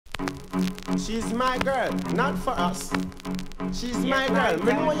She's my girl, not for us. She's my girl.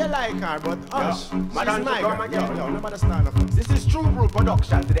 Me know you like her, but hush. She's my girl. Yo, nobody stand up. This is True Brew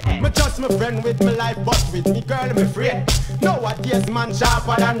production to the end. Me just my friend with my life, but with me girl, me friend. Nowadays man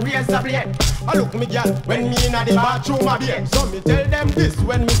sharper than razor blade. I look me girl when me inna the bathroom a bed. So me tell them this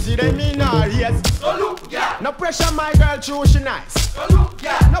when me see them in her ears. So look, yeah. No pressure my girl, true she nice. So look,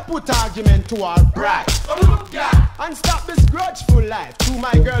 yeah. No put argument to her pride. So look, yeah. And stop this grudgeful life. To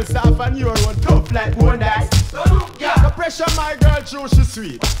my girl soft and your one tough like one dice. So look, yeah. No pressure my girl, true she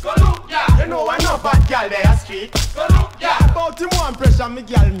sweet. So look, yeah. You know I know bad girl they a street. So look, yeah. About him one pressure me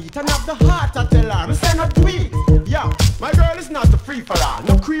girl meet and have the heart to tell her me say no tweet. Yeah, my girl is not a free for all.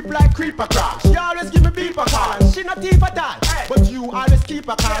 No creep like creeper crash. She always give me beep a call and she not thief at all. But you always keep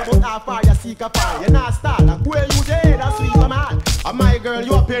a call but how far you seek a fire. You not start like where you dead and sweet a man. And my girl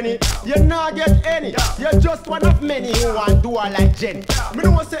you a penny, you not get any. You're just one of many who want do her like Jenny. Me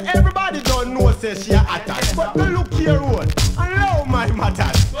know say everybody don't know say she a attack. But me look here road and love my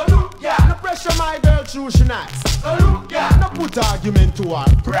matters. So look, yeah. No pressure my girl true she nice. So look, yeah. No put argument to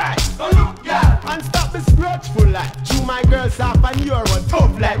her pride. So look, yeah. And stop this grudgeful life. True my girl soft and you're one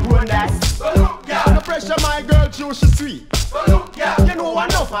tough like one dice. So look, yeah. No pressure my girl true she sweet. So look, yeah. You know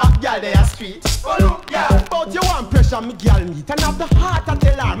enough of girl they a street. So look, yeah. But you want pressure me girl meet and have the heart to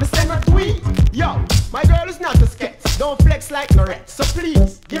tell her me say no tweet. Yo, my girl is not a sketch. Don't flex like no rat. So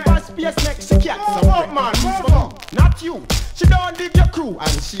please give her space next she catch some breath. Man, move up. Not you. She don't leave your crew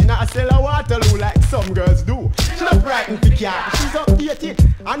and she not sell a Waterloo like some girls do. She not frightened to care. She's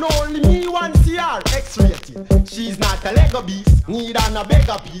updated and only me want see her X-rated. She's not a Lego beast, need an a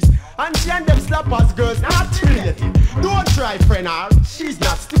beggar piece. And she and them slappers girls not related. Don't try friend her, she's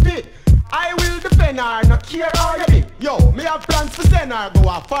not stupid. I will defend her, not care how you be. Yo, me have plans to send her go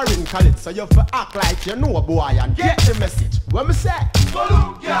a foreign college. So you have to act like you know a boy and get the message. What me say? So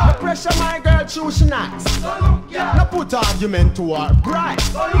look, yeah. No pressure my girl true she nice. So look, yeah. No put argument to her bright.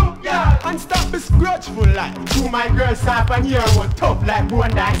 So look, yeah. And stop this grudgeful life. To my girl soft and you're one tough like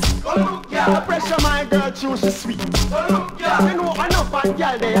one dice. So look, yeah. No pressure my girl true she sweet. So look, yeah. You know enough of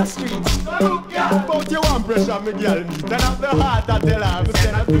girl they a street. So look, yeah. But you want pressure me girl meet. And have the heart I tell her me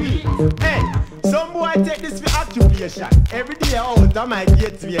say no tweet. Hey, some boy take this for occupation. Every day out of my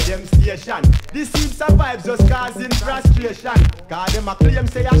gateway them station. This heaps of vibes just causing frustration. Cause them a claim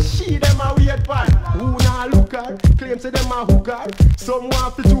say a she them a weird pan. Who nah look her, claim say them a hook her. Some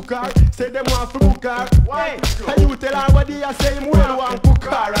want fi took her, say them want fi book her. Why? And you tell her what they a say him well want cook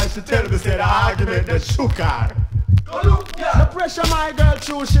her. And she tell me say the argument they shook her. So look, yeah. No pressure my girl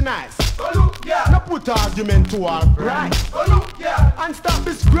true she nice. So look, yeah. No put argument to her right. So look, yeah. And stop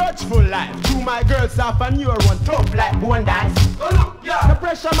this grudgeful life. To my girl soft and you're one tough like one dice. So look, yeah. No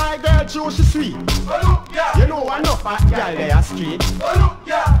pressure my girl true she sweet. So look, yeah. You know enough of girl they a street. So look,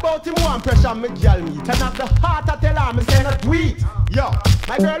 yeah. But him one pressure me girl meet. And have the heart I tell her me say no tweet. Yo,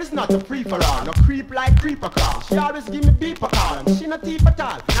 my girl is not a free for all. No creep like creeper crawl. She always give me beep a call and she not thief at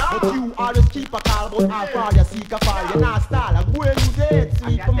all. But you always keep a call about how far you seek a fall. You not style and where you dead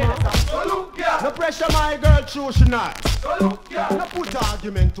sleep a man. So look, yeah. No pressure my girl true she nice. So look, yeah. No put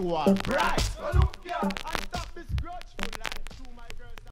argument to her right. So look, yeah.